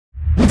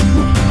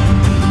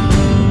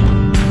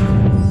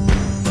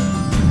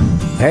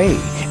Hey,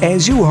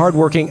 as you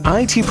hardworking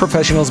IT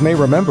professionals may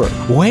remember,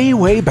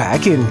 way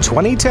back in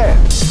 2010,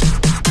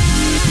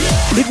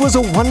 it was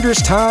a wondrous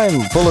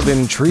time full of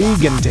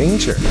intrigue and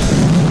danger.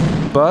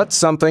 But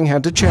something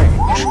had to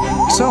change.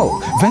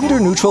 So,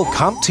 vendor-neutral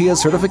CompTIA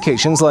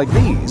certifications like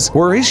these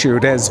were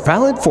issued as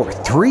valid for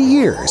 3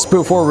 years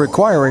before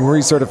requiring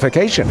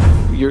recertification.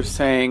 You're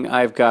saying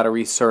I've got to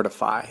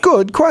recertify?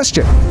 Good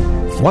question.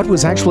 What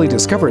was actually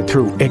discovered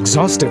through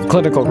exhaustive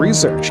clinical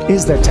research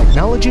is that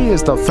technology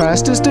is the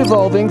fastest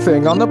evolving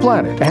thing on the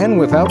planet, and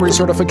without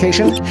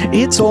recertification,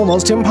 it's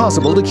almost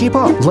impossible to keep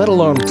up, let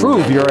alone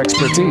prove your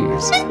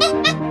expertise.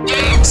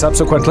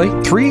 Subsequently,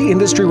 3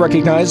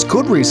 industry-recognized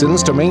good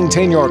reasons to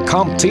maintain your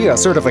CompTIA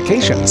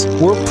certifications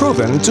were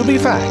proven to be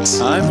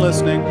facts. I'm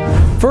listening.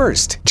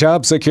 First,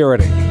 job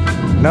security.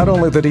 Not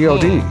only the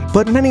DoD,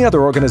 but many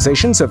other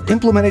organizations have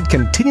implemented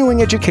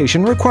continuing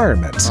education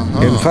requirements.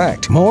 In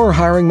fact, more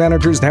hiring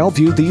managers now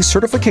view these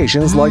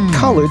certifications like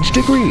college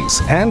degrees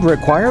and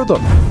require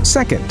them.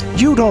 Second,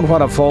 you don't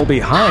want to fall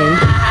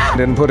behind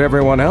and put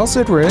everyone else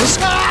at risk.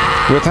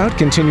 Without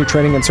continued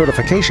training and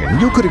certification,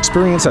 you could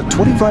experience a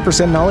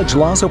 25% knowledge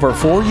loss over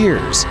 4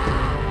 years.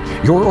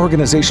 Your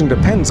organization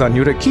depends on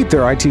you to keep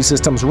their IT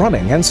systems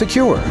running and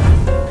secure.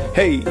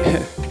 Hey,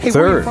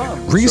 Third,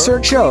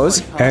 research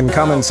shows, and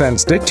common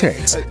sense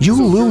dictates,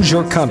 you lose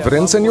your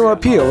confidence and your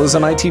appeal as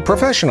an IT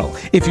professional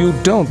if you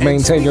don't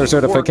maintain your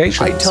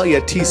certifications. I'd tell you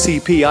a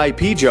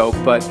TCP/IP joke,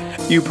 but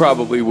you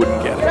probably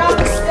wouldn't get it.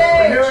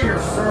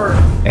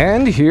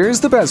 And here's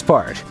the best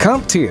part.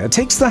 CompTIA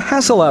takes the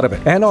hassle out of it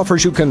and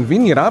offers you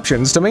convenient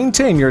options to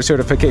maintain your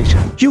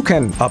certification. You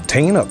can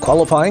obtain a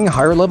qualifying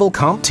higher-level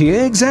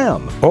CompTIA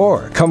exam,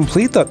 or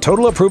complete the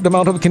total approved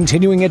amount of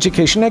continuing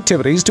education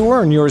activities to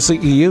earn your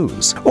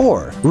CEUs,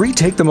 or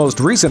retake the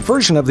most recent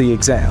version of the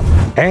exam.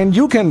 And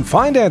you can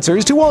find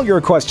answers to all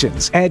your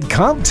questions at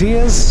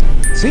CompTIA's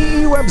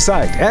CE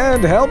website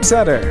and Help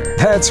Center.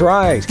 That's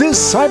right,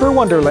 this cyber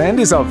wonderland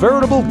is a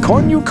veritable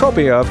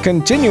cornucopia of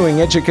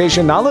continuing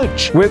education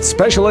knowledge, with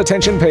special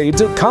attention paid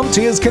to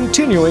CompTIA's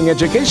continuing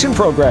education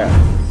program.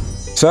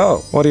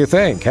 So, what do you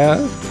think,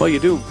 huh? Well, you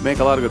do make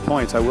a lot of good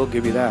points, I will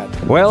give you that.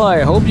 Well,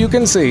 I hope you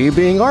can see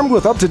being armed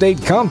with up-to-date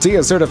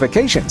CompTIA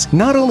certifications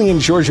not only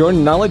ensures your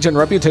knowledge and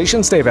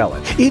reputation stay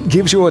valid, it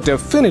gives you a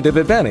definitive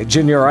advantage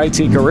in your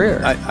IT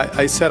career.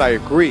 I said I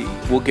agree.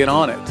 We'll get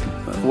on it.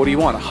 What do you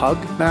want, a hug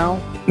now?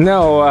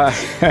 No,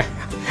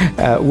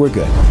 we're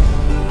good.